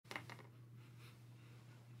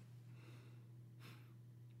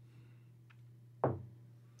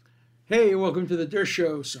Hey, welcome to the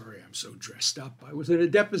Dershow. Sorry, I'm so dressed up. I was in a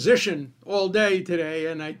deposition all day today,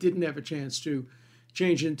 and I didn't have a chance to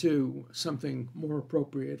change into something more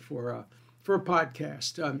appropriate for a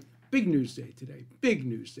podcast. Big news day today. Big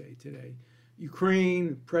news day today.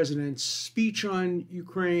 Ukraine, president's speech on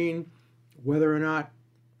Ukraine, whether or not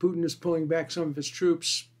Putin is pulling back some of his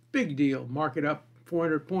troops. Big deal. Market up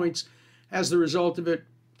 400 points. As the result of it,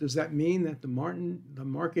 does that mean that the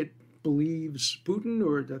market believes Putin,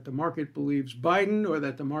 or that the market believes Biden, or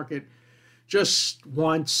that the market just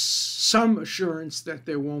wants some assurance that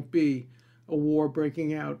there won't be a war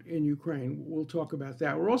breaking out in Ukraine? We'll talk about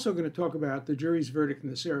that. We're also going to talk about the jury's verdict in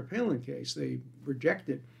the Sarah Palin case. They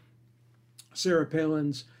rejected Sarah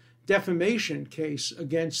Palin's defamation case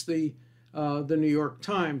against the New York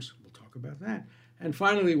Times. We'll talk about that. And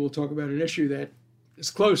finally, we'll talk about an issue that is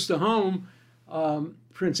close to home.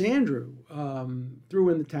 Prince Andrew threw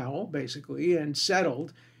in the towel, basically, and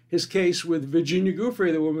settled his case with Virginia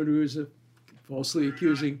Giuffre, the woman who was falsely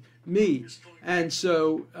accusing me. And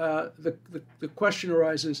so the question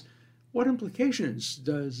arises, what implications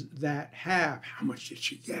does that have? How much did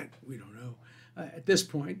she get? We don't know. At this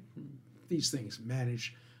point, these things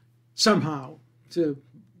manage somehow to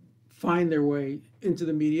find their way into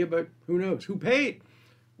the media, but who knows? Who paid?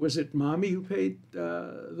 Was it mommy who paid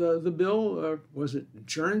the bill, or was it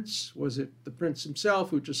insurance? Was it the prince himself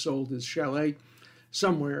who just sold his chalet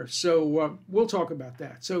somewhere? So we'll talk about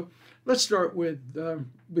that. So let's start with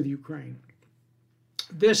Ukraine.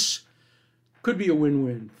 This could be a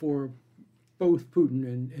win-win for both Putin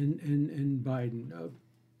and Biden.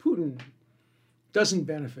 Putin doesn't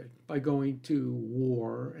benefit by going to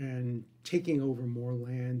war and taking over more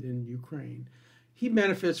land in Ukraine. He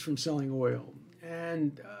benefits from selling oil.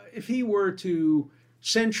 And if he were to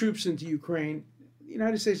send troops into Ukraine, the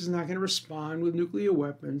United States is not going to respond with nuclear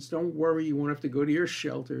weapons. Don't worry, you won't have to go to your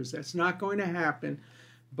shelters. That's not going to happen.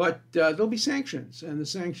 But there'll be sanctions, and the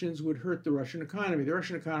sanctions would hurt the Russian economy. The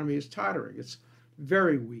Russian economy is tottering. It's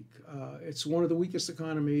very weak. It's one of the weakest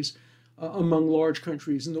economies among large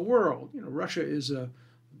countries in the world. You know, Russia is an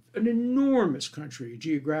enormous country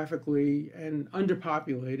geographically and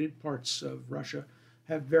underpopulated. Parts of Russia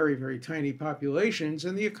have very, very tiny populations,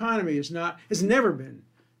 and the economy has never been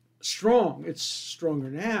strong. It's stronger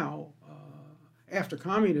now after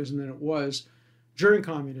communism than it was during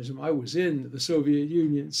communism. I was in the Soviet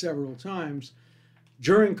Union several times.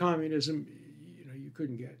 During communism, you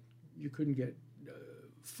couldn't get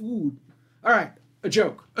food. All right, a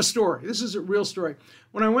joke, a story. This is a real story.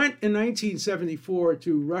 When I went in 1974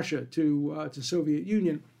 to Russia, to Soviet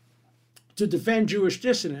Union, to defend Jewish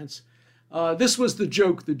dissidents, this was the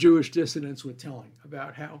joke the Jewish dissidents were telling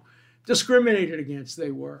about how discriminated against they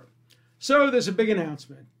were. So there's a big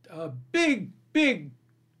announcement. A big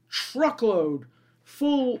truckload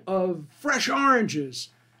full of fresh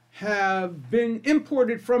oranges have been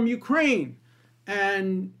imported from Ukraine.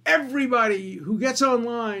 And everybody who gets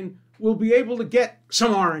online will be able to get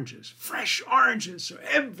some oranges, fresh oranges. So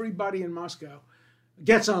everybody in Moscow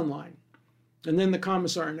gets online. And then the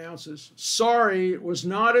commissar announces, sorry, it was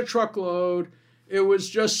not a truckload. It was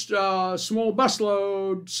just a small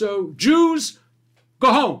busload. So Jews,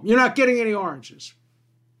 go home. You're not getting any oranges.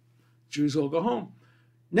 Jews all go home.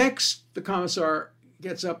 Next, the commissar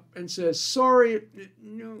gets up and says, sorry, it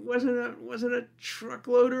wasn't a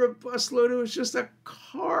truckload or a busload. It was just a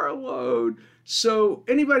carload. So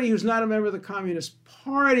anybody who's not a member of the Communist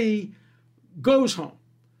Party goes home.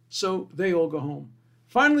 So they all go home.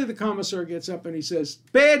 Finally, the commissar gets up and he says,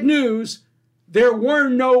 bad news, there were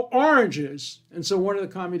no oranges. And so one of the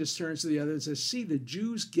communists turns to the other and says, see, the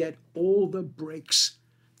Jews get all the breaks.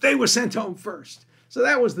 They were sent home first. So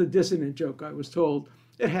that was the dissonant joke I was told.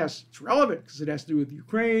 It's relevant because it has to do with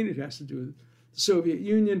Ukraine. It has to do with the Soviet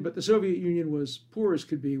Union. But the Soviet Union was poor as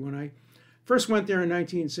could be. When I first went there in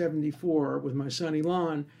 1974 with my son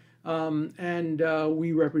Elon, and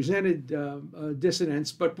we represented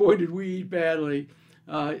dissidents, but boy, did we eat badly.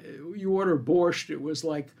 You order borscht, it was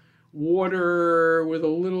like water with a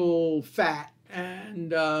little fat and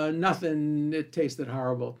nothing. It tasted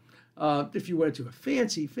horrible. If you went to a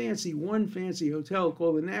fancy hotel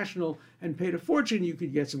called the National and paid a fortune, you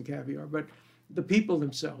could get some caviar. But the people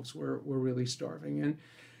themselves were really starving. And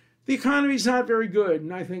the economy's not very good.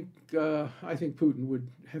 And I think Putin would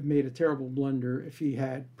have made a terrible blunder if he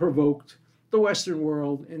had provoked the Western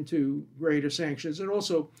world into greater sanctions. It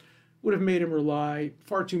also would have made him rely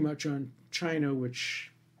far too much on China,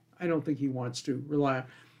 which I don't think he wants to rely on.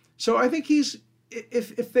 So I think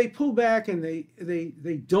if they pull back and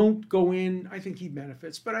they don't go in, I think he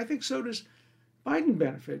benefits. But I think so does Biden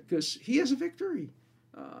benefit because he has a victory.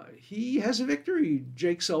 he has a victory.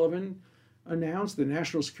 Jake Sullivan announced, the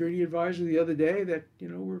national security advisor, the other day that,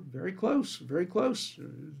 we're very close, very close.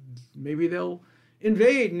 Maybe they'll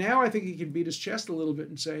invade. Now I think he can beat his chest a little bit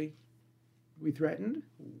and say, we threatened,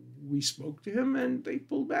 we spoke to him, and they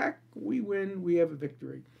pulled back. We win, we have a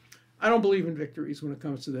victory. I don't believe in victories when it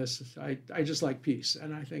comes to this. I just like peace,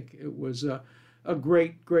 and I think it was a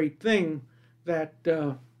great, great thing that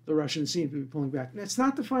the Russians seem to be pulling back. And it's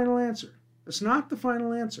not the final answer. It's not the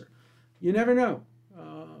final answer. You never know.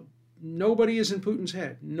 Nobody is in Putin's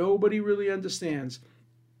head. Nobody really understands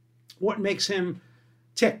what makes him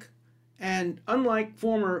tick. And unlike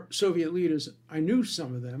former Soviet leaders, I knew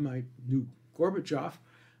some of them. I knew Gorbachev.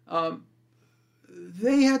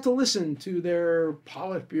 They had to listen to their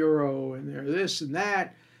Politburo and their this and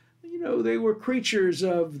that. They were creatures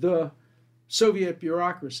of the Soviet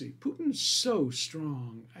bureaucracy. Putin's so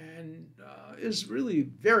strong and is really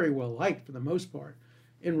very well liked for the most part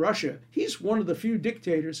in Russia. He's one of the few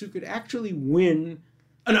dictators who could actually win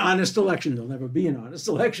an honest election. There'll never be an honest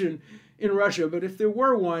election in Russia, but if there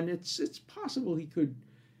were one, it's possible he could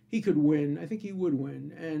win. I think he would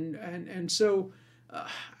win, and so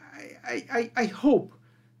I hope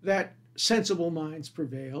that sensible minds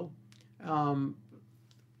prevail.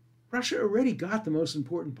 Russia already got the most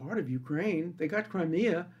important part of Ukraine. They got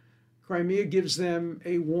Crimea. Crimea gives them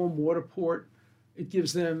a warm water port. It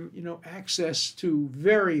gives them, access to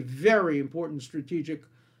very, very important strategic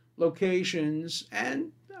locations.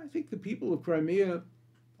 And I think the people of Crimea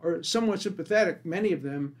are somewhat sympathetic, many of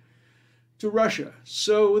them, to Russia.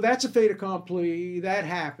 So that's a fait accompli. That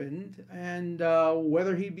happened. And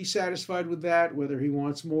whether he'd be satisfied with that, whether he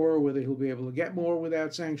wants more, whether he'll be able to get more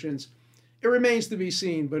without sanctions, it remains to be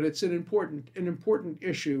seen. But it's an important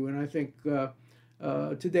issue. And I think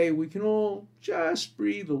today we can all just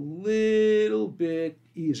breathe a little bit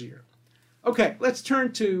easier. Okay, let's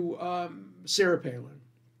turn to Sarah Palin.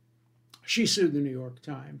 She sued the New York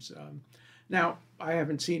Times. Now, I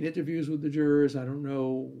haven't seen interviews with the jurors. I don't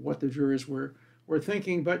know what the jurors were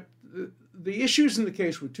thinking, but the issues in the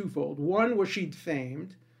case were twofold. One, was she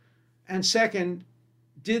defamed? And second,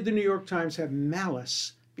 did the New York Times have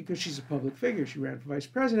malice? Because she's a public figure. She ran for vice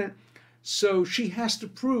president. So she has to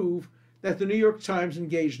prove that the New York Times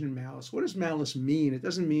engaged in malice. What does malice mean? It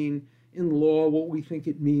doesn't mean in law what we think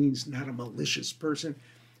it means, not a malicious person.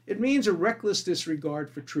 It means a reckless disregard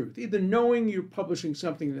for truth, either knowing you're publishing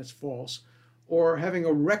something that's false or having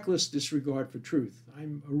a reckless disregard for truth.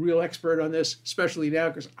 I'm a real expert on this, especially now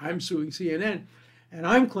because I'm suing CNN, and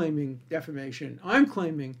I'm claiming defamation. I'm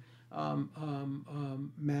claiming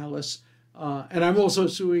malice, and I'm also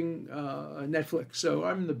suing Netflix. So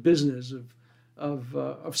I'm in the business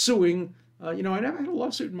of suing. I never had a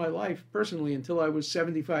lawsuit in my life personally until I was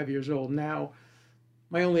 75 years old. Now,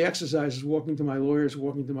 my only exercise is walking to my lawyers,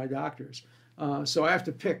 walking to my doctors. So I have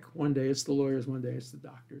to pick. One day it's the lawyers, one day it's the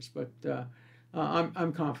doctors. But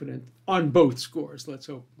I'm confident on both scores. Let's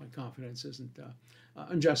hope my confidence isn't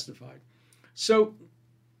unjustified. So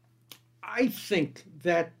I think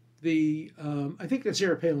that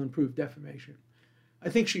Sarah Palin proved defamation. I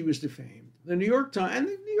think she was defamed. The New York Times, and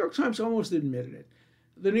the New York Times almost admitted it.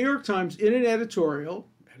 The New York Times, in an editorial,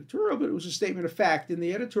 but it was a statement of fact, in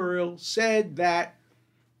the editorial said that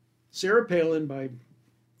Sarah Palin, by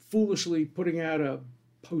foolishly putting out a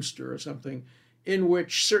poster or something in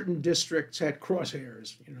which certain districts had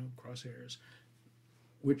crosshairs,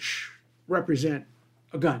 which represent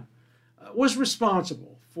a gun, was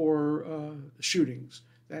responsible for shootings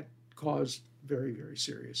that caused very, very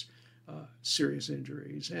serious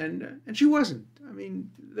injuries. And she wasn't. I mean,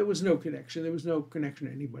 there was no connection. There was no connection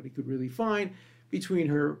anybody could really find between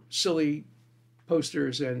her silly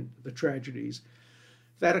posters and the tragedies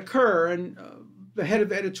that occur. And the head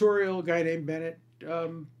of editorial, a guy named Bennett,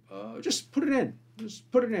 just put it in.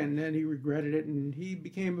 And he regretted it. And he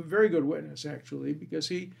became a very good witness, actually, because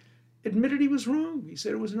he admitted he was wrong. He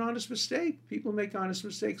said it was an honest mistake. People make honest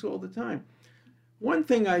mistakes all the time. One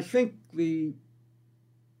thing I think the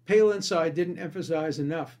Palin side didn't emphasize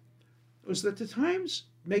enough was that the Times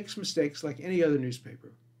makes mistakes like any other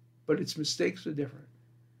newspaper, but its mistakes are different.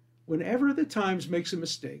 Whenever the Times makes a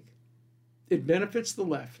mistake, it benefits the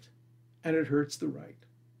left and it hurts the right.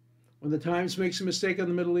 When the Times makes a mistake on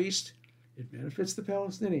the Middle East, it benefits the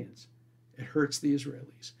Palestinians. It hurts the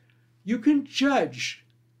Israelis. You can judge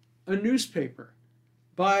a newspaper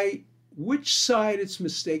by which side its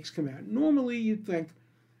mistakes come out. Normally, you'd think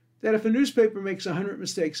that if a newspaper makes 100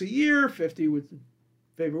 mistakes a year, 50 would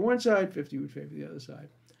favor one side, 50 would favor the other side.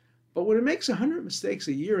 But when it makes 100 mistakes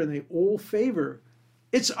a year and they all favor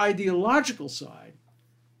its ideological side,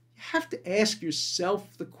 you have to ask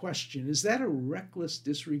yourself the question, is that a reckless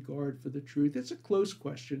disregard for the truth? It's a close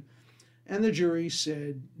question. And the jury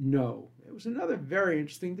said no. It was another very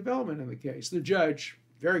interesting development in the case. The judge,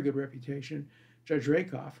 very good reputation, Judge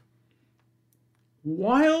Rakoff,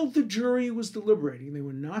 while the jury was deliberating, they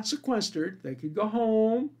were not sequestered. They could go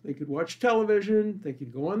home, they could watch television, they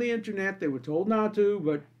could go on the internet. They were told not to,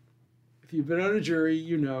 but if you've been on a jury,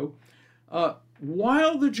 you know.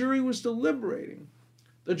 While the jury was deliberating,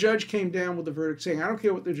 the judge came down with the verdict saying, I don't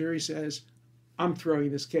care what the jury says, I'm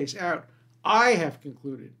throwing this case out. I have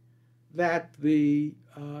concluded that the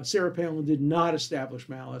Sarah Palin did not establish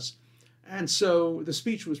malice. And so the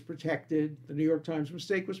speech was protected. The New York Times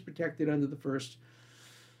mistake was protected under the First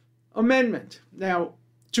Amendment. Now,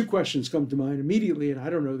 two questions come to mind immediately, and I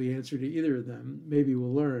don't know the answer to either of them. Maybe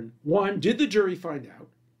we'll learn. One, did the jury find out,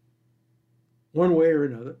 one way or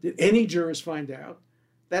another, did any jurors find out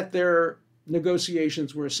that their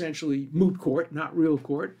negotiations were essentially moot court, not real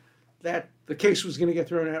court, that the case was going to get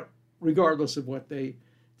thrown out regardless of what they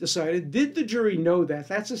decided? Did the jury know that?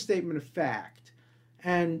 That's a statement of fact.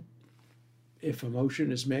 And if a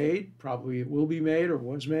motion is made, probably it will be made or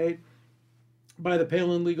was made by the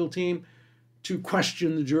Palin legal team to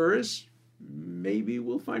question the jurors, maybe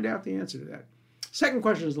we'll find out the answer to that. Second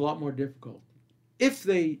question is a lot more difficult. If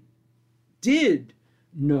they did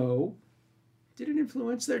know, did it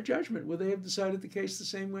influence their judgment? Would they have decided the case the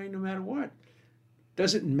same way no matter what?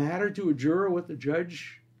 Does it matter to a juror what the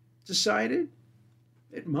judge decided?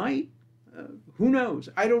 It might. Who knows?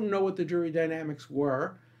 I don't know what the jury dynamics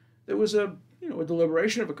were. There was a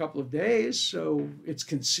deliberation of a couple of days, so it's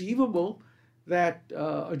conceivable that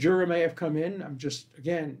a juror may have come in. I'm just,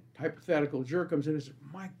 again, hypothetical. A juror comes in and says,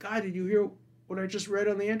 my God, did you hear what I just read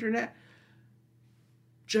on the internet?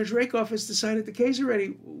 Judge Rakoff has decided the case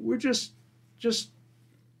already. We're just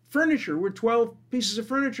furniture. We're 12 pieces of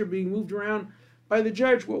furniture being moved around by the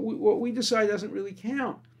judge. What we decide doesn't really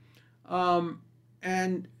count.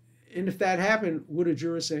 And if that happened, would a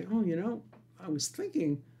juror say, oh, I was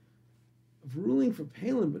thinking of ruling for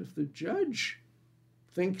Palin, but if the judge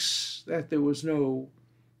thinks that there was no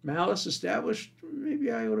malice established,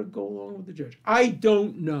 maybe I ought to go along with the judge. I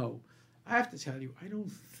don't know. I have to tell you, I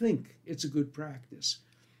don't think it's a good practice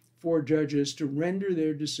for judges to render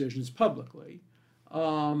their decisions publicly,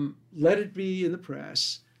 let it be in the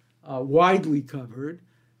press, widely covered,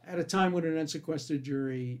 at a time when an unsequestered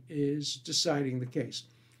jury is deciding the case.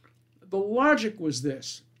 The logic was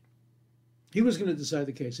this. He was going to decide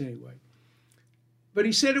the case anyway. But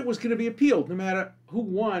he said it was going to be appealed. No matter who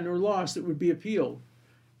won or lost, it would be appealed.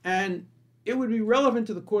 And it would be relevant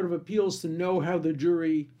to the Court of Appeals to know how the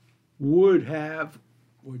jury would have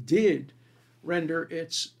or did render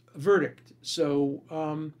its verdict.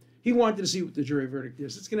 So he wanted to see what the jury verdict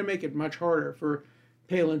is. It's going to make it much harder for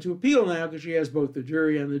Palin to appeal now because she has both the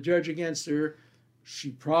jury and the judge against her.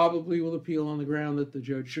 She probably will appeal on the ground that the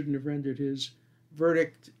judge shouldn't have rendered his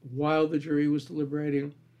verdict while the jury was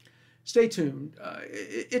deliberating. Stay tuned.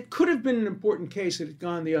 It could have been an important case had it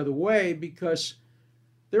gone the other way because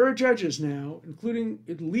there are judges now, including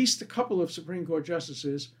at least a couple of Supreme Court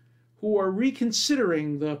justices, who are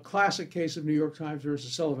reconsidering the classic case of New York Times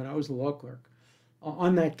versus Sullivan. I was the law clerk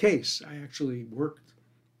on that case. I actually worked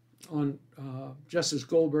on Justice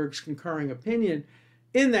Goldberg's concurring opinion.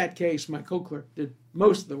 In that case, my co-clerk did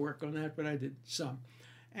most of the work on that, but I did some.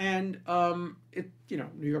 And New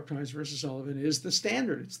York Times versus Sullivan is the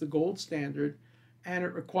standard. It's the gold standard, and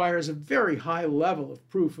it requires a very high level of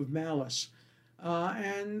proof of malice.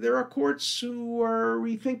 And there are courts who are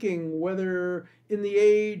rethinking whether, in the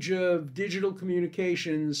age of digital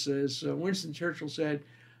communications, as Winston Churchill said,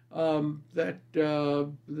 that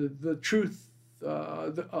the truth,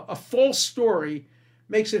 a false story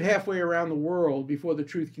makes it halfway around the world before the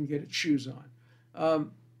truth can get its shoes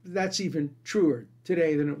on. That's even truer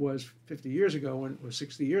today than it was 50 years ago or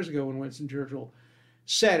 60 years ago when Winston Churchill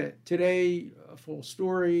said it. Today, a false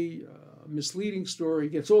story, a misleading story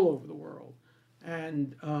gets all over the world,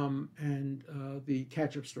 and the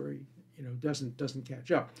catch-up story, doesn't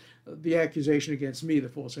catch up. The accusation against me, the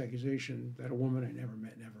false accusation that a woman I never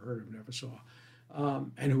met, never heard of, never saw,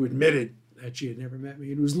 and who admitted that she had never met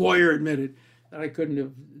me, and whose lawyer admitted that I couldn't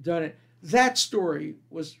have done it. That story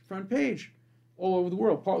was front page all over the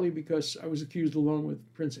world, partly because I was accused along with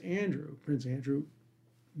Prince Andrew. Prince Andrew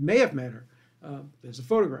may have met her. There's a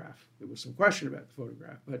photograph. There was some question about the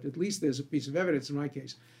photograph, but at least there's a piece of evidence. In my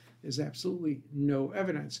case, there's absolutely no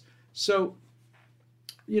evidence. So,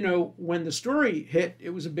 when the story hit, it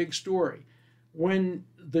was a big story. When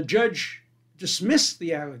the judge dismissed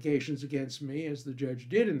the allegations against me, as the judge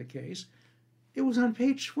did in the case, it was on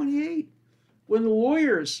page 28. When the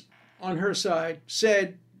lawyers on her side,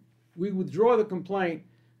 said, we withdraw the complaint,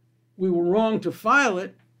 we were wrong to file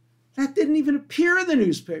it, that didn't even appear in the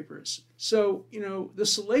newspapers. So, the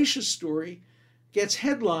salacious story gets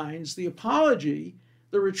headlines, the apology,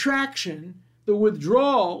 the retraction, the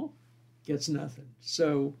withdrawal gets nothing.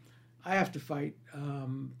 So I have to fight,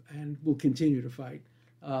 and will continue to fight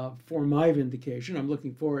for my vindication. I'm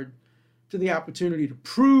looking forward to the opportunity to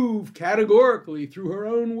prove categorically through her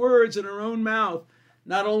own words and her own mouth,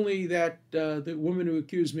 not only that the woman who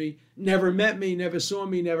accused me never met me, never saw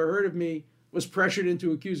me, never heard of me, was pressured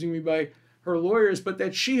into accusing me by her lawyers, but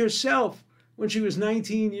that she herself, when she was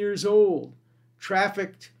 19 years old,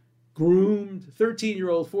 trafficked, groomed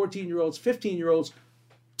 13-year-olds, 14-year-olds, 15-year-olds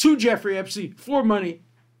to Jeffrey Epstein for money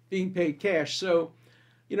being paid cash. So,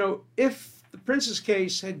 if the Prince's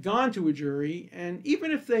case had gone to a jury, and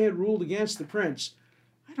even if they had ruled against the Prince,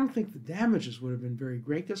 I don't think the damages would have been very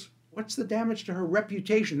great, because what's the damage to her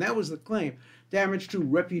reputation? That was the claim. Damage to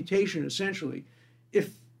reputation, essentially.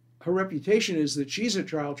 If her reputation is that she's a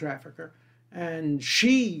child trafficker and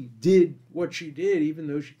she did what she did, even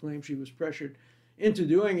though she claimed she was pressured into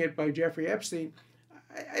doing it by Jeffrey Epstein,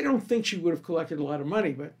 I don't think she would have collected a lot of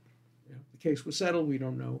money, but the case was settled. We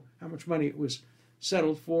don't know how much money it was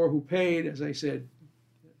settled for, who paid. As I said,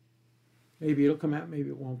 maybe it'll come out, maybe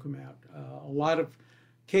it won't come out. A lot of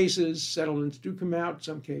cases, settlements do come out.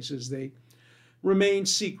 Some cases, they remain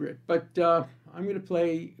secret. But I'm going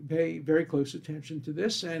to pay very close attention to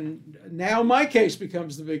this. And now my case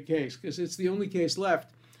becomes the big case, because it's the only case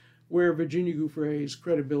left where Virginia Giuffre's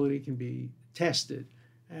credibility can be tested.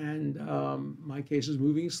 And my case is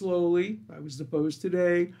moving slowly. I was deposed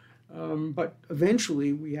today. But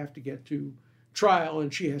eventually we have to get to trial,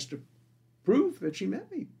 and she has to prove that she met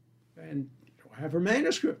me. And I have her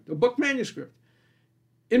manuscript, a book manuscript,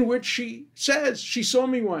 in which she says she saw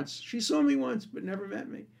me once. She saw me once, but never met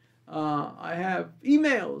me. I have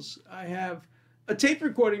emails. I have a tape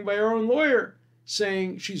recording by her own lawyer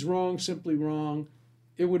saying she's wrong, simply wrong.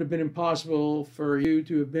 It would have been impossible for you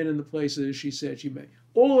to have been in the places she said she met.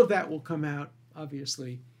 All of that will come out,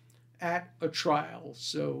 obviously, at a trial.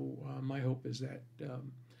 So my hope is that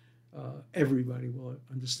everybody will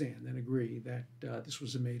understand and agree that this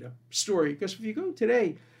was a made-up story. Because if you go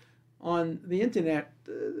today on the internet,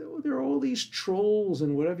 there are all these trolls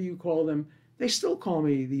and whatever you call them. They still call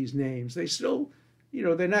me these names. They still,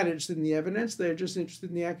 they're not interested in the evidence. They're just interested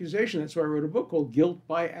in the accusation. That's why I wrote a book called Guilt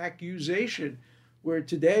by Accusation, where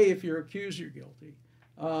today, if you're accused, you're guilty.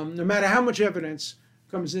 No matter how much evidence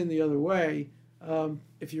comes in the other way,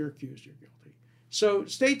 if you're accused, you're guilty. So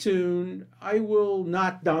stay tuned. I will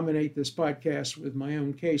not dominate this podcast with my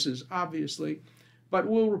own cases, obviously, but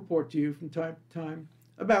will report to you from time to time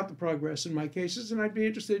about the progress in my cases, and I'd be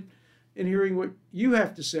interested in hearing what you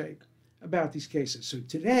have to say about these cases. So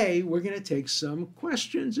today, we're going to take some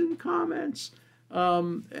questions and comments,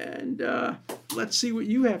 and let's see what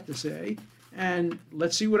you have to say, and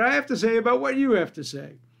let's see what I have to say about what you have to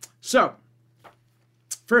say. So,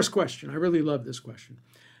 first question. I really love this question.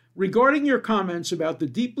 Regarding your comments about the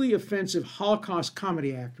deeply offensive Holocaust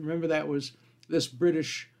Comedy Act, remember that was this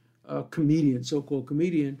British comedian, so-called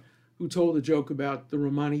comedian, who told a joke about the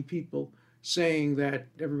Romani people, saying that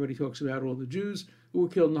everybody talks about all the Jews who were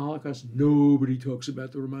killed in the Holocaust. Nobody talks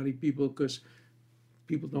about the Romani people because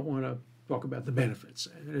people don't want to talk about the benefits,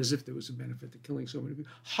 as if there was a benefit to killing so many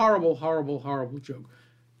people. Horrible, horrible, horrible joke.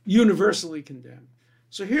 Universally condemned.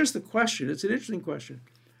 So here's the question. It's an interesting question.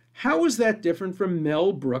 How is that different from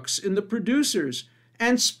Mel Brooks in The Producers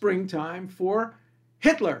and Springtime for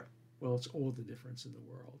Hitler? Well, it's all the difference in the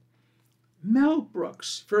world. Mel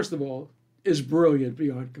Brooks, first of all, is brilliant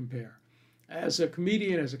beyond compare. As a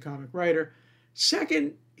comedian, as a comic writer.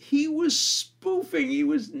 Second, he was spoofing, he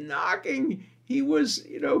was knocking, he was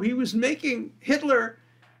making Hitler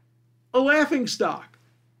a laughingstock.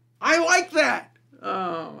 I like that.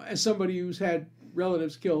 As somebody who's had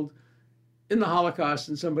relatives killed in the Holocaust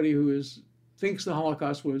and somebody who thinks the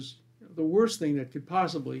Holocaust was the worst thing that could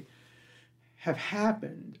possibly have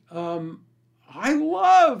happened. I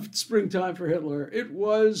loved Springtime for Hitler. It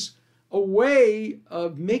was a way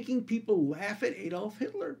of making people laugh at Adolf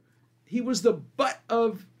Hitler. He was the butt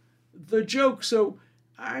of the joke. So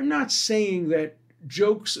I'm not saying that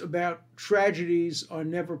jokes about tragedies are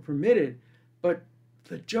never permitted, but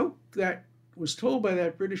the joke that was told by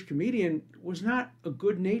that British comedian was not a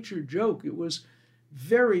good-natured joke. It was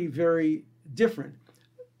very, very different.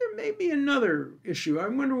 There may be another issue. I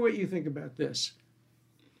wonder what you think about this.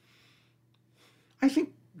 I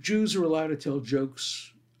think Jews are allowed to tell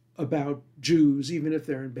jokes about Jews, even if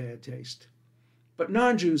they're in bad taste. But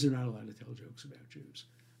non-Jews are not allowed to tell jokes about Jews.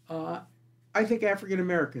 I think African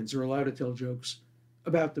Americans are allowed to tell jokes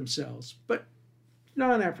about themselves, but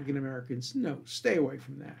non-African Americans, no, stay away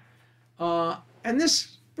from that. And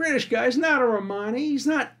this British guy is not a Romani. He's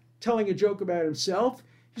not telling a joke about himself.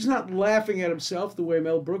 He's not laughing at himself the way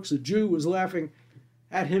Mel Brooks, a Jew, was laughing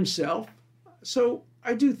at himself. So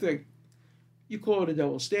I do think you call it a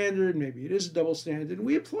double standard. Maybe it is a double standard. And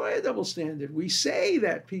we apply a double standard. We say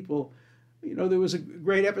that people, there was a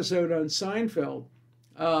great episode on Seinfeld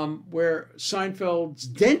where Seinfeld's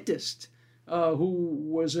dentist, who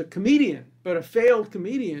was a comedian, but a failed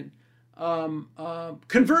comedian,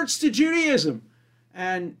 converts to Judaism.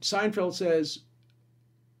 And Seinfeld says,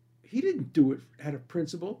 he didn't do it out of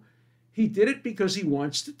principle. He did it because he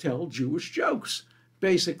wants to tell Jewish jokes,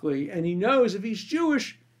 basically. And he knows if he's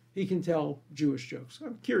Jewish, he can tell Jewish jokes.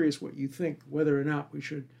 I'm curious what you think, whether or not we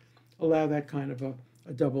should allow that kind of a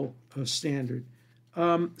double standard.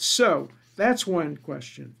 So that's one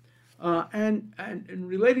question. And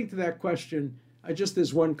relating to that question,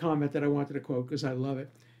 there's one comment that I wanted to quote because I love it.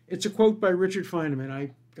 It's a quote by Richard Feynman.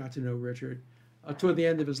 I got to know Richard. Toward the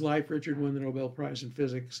end of his life, Richard won the Nobel Prize in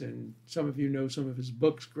Physics, and some of you know some of his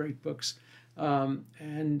books, great books.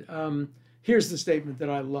 Here's the statement that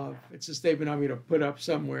I love. It's a statement I'm going to put up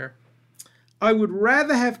somewhere. I would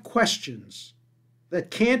rather have questions that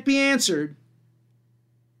can't be answered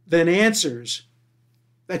than answers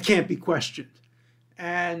that can't be questioned.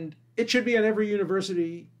 And it should be on every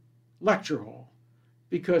university lecture hall,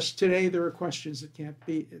 because today there are questions that can't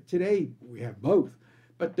be, today we have both,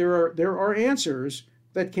 but there are answers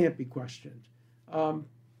that can't be questioned.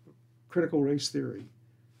 Critical race theory.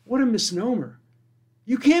 What a misnomer.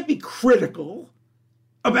 You can't be critical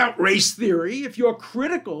about race theory. If you're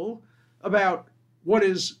critical about what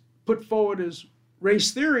is put forward as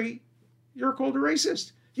race theory, you're called a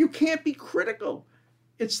racist. You can't be critical.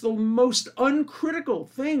 It's the most uncritical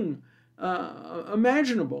thing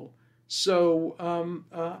imaginable. So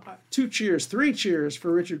 2 cheers, 3 cheers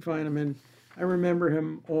for Richard Feynman. I remember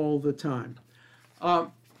him all the time.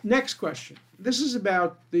 Next question. This is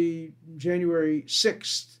about the January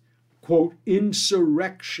 6th, quote,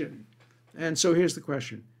 insurrection. And so here's the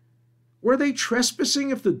question. Were they trespassing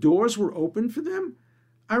if the doors were open for them?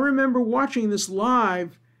 I remember watching this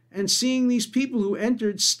live and seeing these people who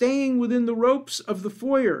entered staying within the ropes of the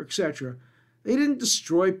foyer, etc. They didn't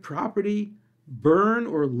destroy property, burn,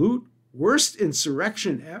 or loot. Worst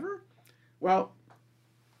insurrection ever? Well,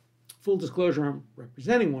 full disclosure, I'm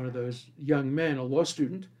representing one of those young men, a law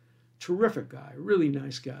student, terrific guy, really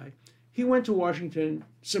nice guy. He went to Washington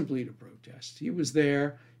simply to protest. He was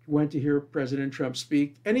there, he went to hear President Trump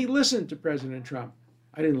speak, and he listened to President Trump.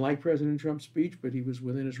 I didn't like President Trump's speech, but he was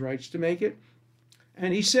within his rights to make it.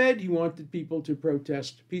 And he said he wanted people to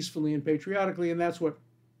protest peacefully and patriotically, and that's what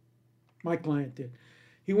my client did.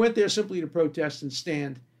 He went there simply to protest and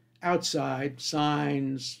stand outside,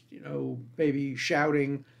 signs, maybe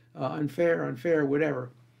shouting, unfair, unfair,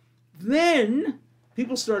 whatever. Then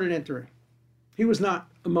people started entering. He was not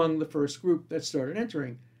among the first group that started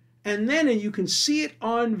entering. And then, and you can see it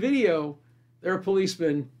on video, there are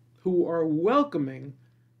policemen who are welcoming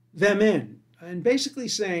them in and basically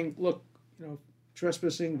saying, look,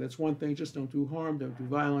 trespassing, that's one thing, just don't do harm, don't do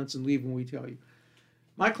violence, and leave when we tell you.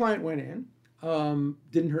 My client went in,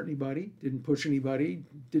 didn't hurt anybody, didn't push anybody,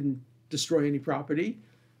 didn't destroy any property,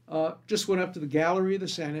 just went up to the gallery of the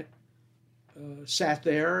Senate, sat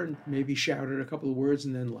there and maybe shouted a couple of words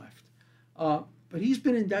and then left. But he's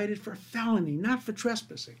been indicted for a felony, not for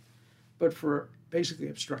trespassing, but for basically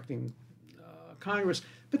obstructing Congress.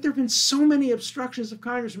 But there have been so many obstructions of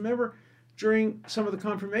Congress. Remember, during some of the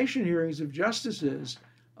confirmation hearings of justices,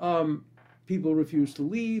 people refused to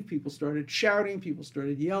leave, people started shouting, people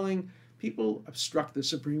started yelling, people obstruct the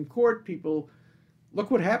Supreme Court,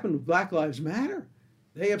 look what happened with Black Lives Matter.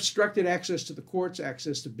 They obstructed access to the courts,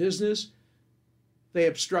 access to business. They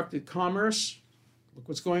obstructed commerce. Look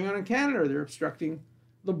what's going on in Canada. They're obstructing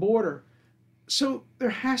the border. So there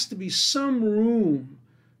has to be some room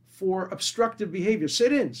for obstructive behavior.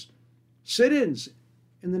 Sit-ins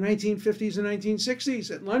in the 1950s and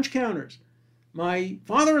 1960s at lunch counters. My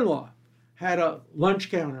father-in-law had a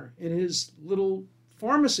lunch counter in his little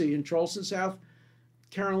pharmacy in Charleston, South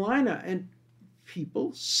Carolina, and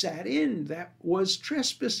people sat in. That was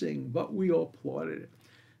trespassing, but we all applauded it.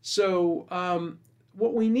 So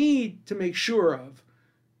what we need to make sure of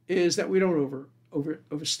is that we don't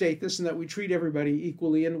overstate this and that we treat everybody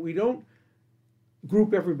equally and we don't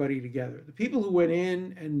group everybody together. The people who went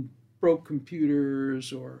in and broke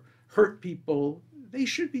computers or hurt people, they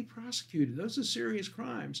should be prosecuted. Those are serious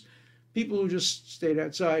crimes. People who just stayed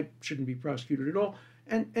outside shouldn't be prosecuted at all.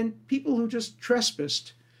 And people who just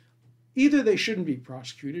trespassed, Either they shouldn't be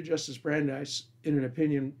prosecuted. Justice Brandeis, in an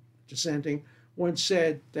opinion dissenting, once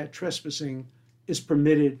said that trespassing is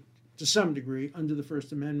permitted to some degree under the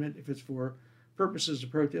First Amendment if it's for purposes of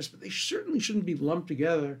protest, but they certainly shouldn't be lumped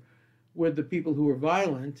together with the people who are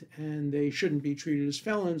violent, and they shouldn't be treated as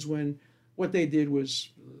felons when what they did was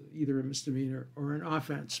either a misdemeanor or an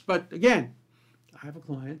offense. But again, I have a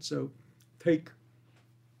client, so take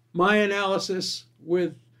my analysis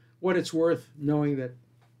with what it's worth, knowing that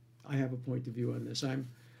I have a point of view on this.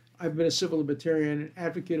 I've been a civil libertarian, an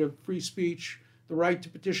advocate of free speech, the right to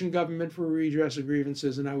petition government for redress of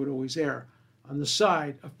grievances, and I would always err on the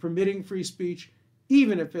side of permitting free speech,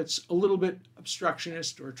 even if it's a little bit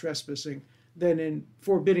obstructionist or trespassing, than in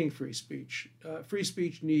forbidding free speech. Free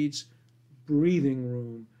speech needs breathing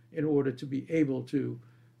room in order to be able to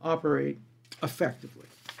operate effectively.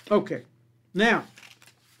 Okay, now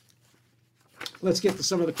let's get to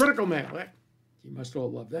some of the critical mail. You must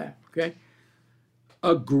all love that, okay?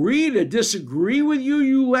 Agree to disagree with you,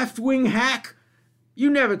 you left-wing hack? You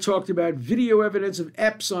never talked about video evidence of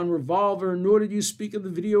Epps on Revolver, nor did you speak of the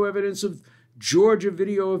video evidence of Georgia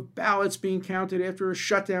video of ballots being counted after a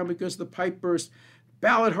shutdown because the pipe burst,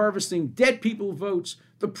 ballot harvesting, dead people votes.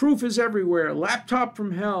 The proof is everywhere. Laptop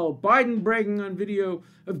from hell, Biden bragging on video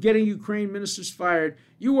of getting Ukraine ministers fired.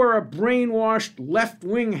 You are a brainwashed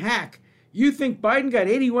left-wing hack. You think Biden got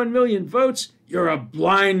 81 million votes? You're a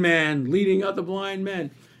blind man leading other blind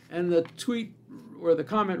men. And the tweet or the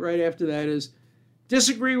comment right after that is,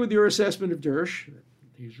 disagree with your assessment of Dersh.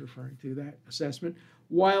 He's referring to that assessment.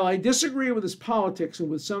 While I disagree with his politics and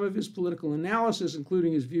with some of his political analysis,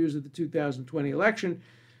 including his views of the 2020 election,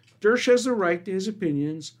 Dersh has the right to his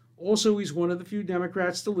opinions. Also, he's one of the few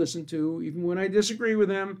Democrats to listen to, even when I disagree with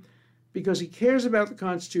him, because he cares about the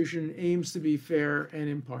Constitution and aims to be fair and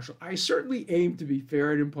impartial. I certainly aim to be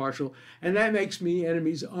fair and impartial, and that makes me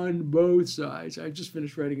enemies on both sides. I just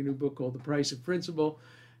finished writing a new book called The Price of Principle,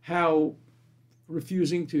 how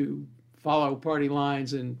refusing to follow party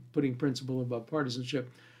lines and putting principle above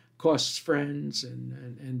partisanship costs friends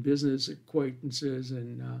and business acquaintances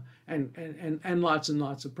and lots and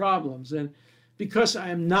lots of problems. And because I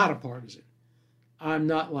am not a partisan, I'm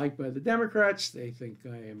not liked by the Democrats. They think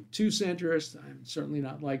I am too centrist. I'm certainly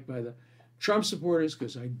not liked by the Trump supporters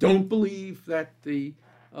because I don't believe that the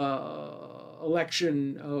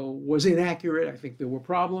election was inaccurate. I think there were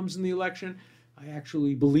problems in the election. I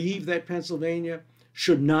actually believe that Pennsylvania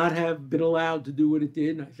should not have been allowed to do what it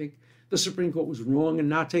did. And I think the Supreme Court was wrong in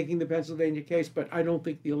not taking the Pennsylvania case, but I don't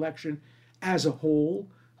think the election as a whole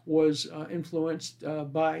was influenced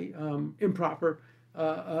by improper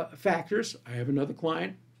factors. I have another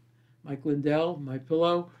client, Mike Lindell, My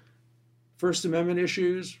Pillow. First Amendment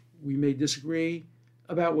issues, we may disagree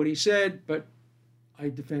about what he said, but I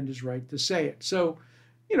defend his right to say it. So,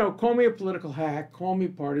 call me a political hack, call me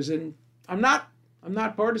partisan. I'm not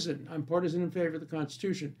partisan. I'm partisan in favor of the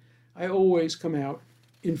Constitution. I always come out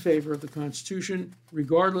in favor of the Constitution,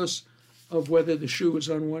 regardless of whether the shoe is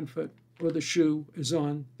on one foot or the shoe is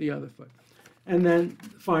on the other foot. And then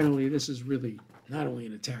finally, this is really not only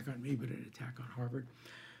an attack on me, but an attack on Harvard.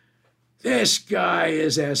 This guy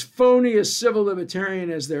is as phony a civil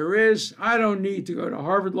libertarian as there is. I don't need to go to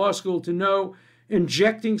Harvard Law School to know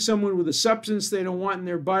injecting someone with a substance they don't want in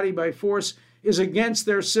their body by force is against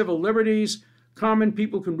their civil liberties. Common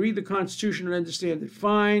people can read the Constitution and understand it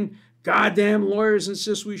fine. Goddamn lawyers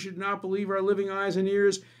insist we should not believe our living eyes and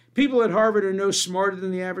ears. People at Harvard are no smarter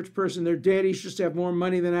than the average person. Their daddies just have more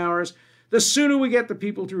money than ours. The sooner we get the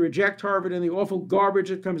people to reject Harvard and the awful garbage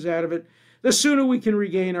that comes out of it, the sooner we can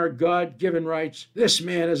regain our God-given rights. This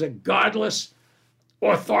man is a godless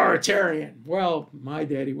authoritarian. Well, my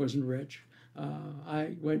daddy wasn't rich.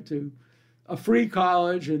 I went to a free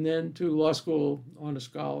college and then to law school on a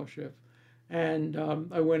scholarship. And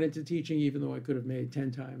I went into teaching even though I could have made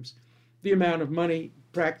 10 times the amount of money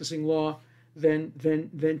practicing law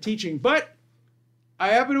than teaching. But I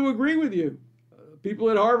happen to agree with you.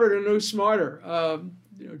 People at Harvard are no smarter.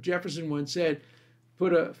 Jefferson once said,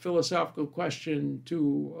 put a philosophical question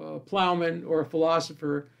to a plowman or a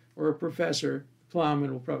philosopher or a professor.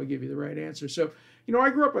 Plowman will probably give you the right answer. So, I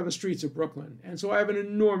grew up on the streets of Brooklyn, and so I have an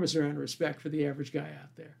enormous amount of respect for the average guy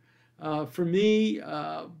out there. For me,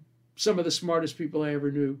 some of the smartest people I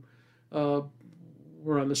ever knew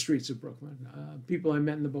were on the streets of Brooklyn. People I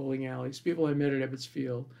met in the bowling alleys, people I met at Ebbets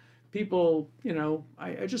Field, people,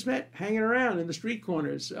 I just met hanging around in the street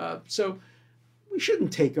corners. So we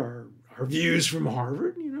shouldn't take our views from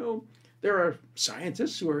Harvard. There are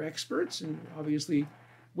scientists who are experts, and obviously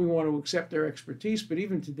we want to accept their expertise. But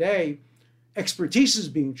even today, expertise is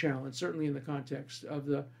being challenged, certainly in the context of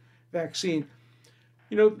the vaccine.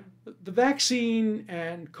 You know, the vaccine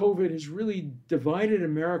and COVID has really divided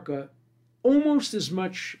America almost as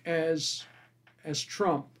much as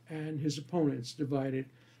Trump and his opponents divided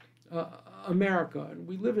America. And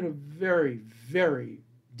we live in a very, very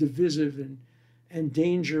divisive and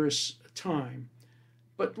dangerous time.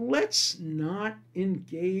 But let's not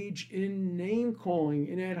engage in name-calling,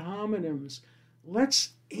 in ad hominems. Let's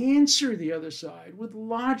answer the other side with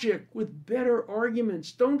logic, with better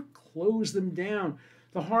arguments. Don't close them down.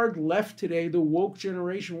 The hard left today, the woke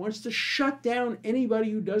generation, wants to shut down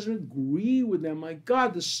anybody who doesn't agree with them. My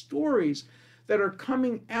God, the stories that are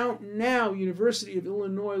coming out now. University of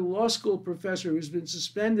Illinois law school professor who's been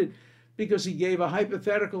suspended because he gave a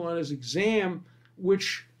hypothetical on his exam,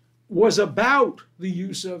 which was about the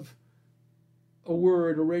use of a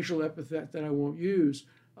word, a racial epithet that I won't use.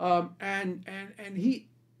 And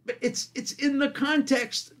it's in the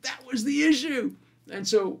context. That was the issue. And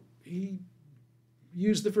so he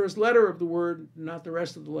used the first letter of the word, not the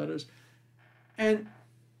rest of the letters. And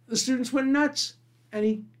the students went nuts, and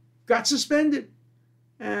he got suspended.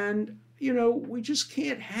 And, you know, we just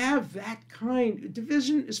can't have that kind.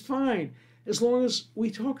 Division is fine as long as we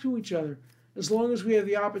talk to each other, as long as we have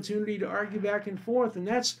the opportunity to argue back and forth. And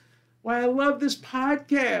that's why I love this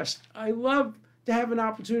podcast. I love to have an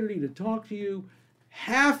opportunity to talk to you.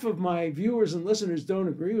 Half of my viewers and listeners don't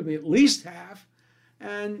agree with me, at least half.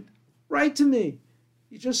 And write to me.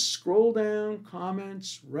 You just scroll down,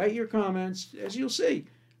 comments, write your comments. As you'll see,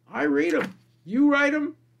 I read them. You write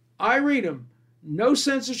them, I read them. No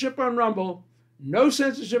censorship on Rumble. No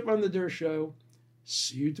censorship on The Dershow.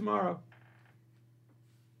 See you tomorrow.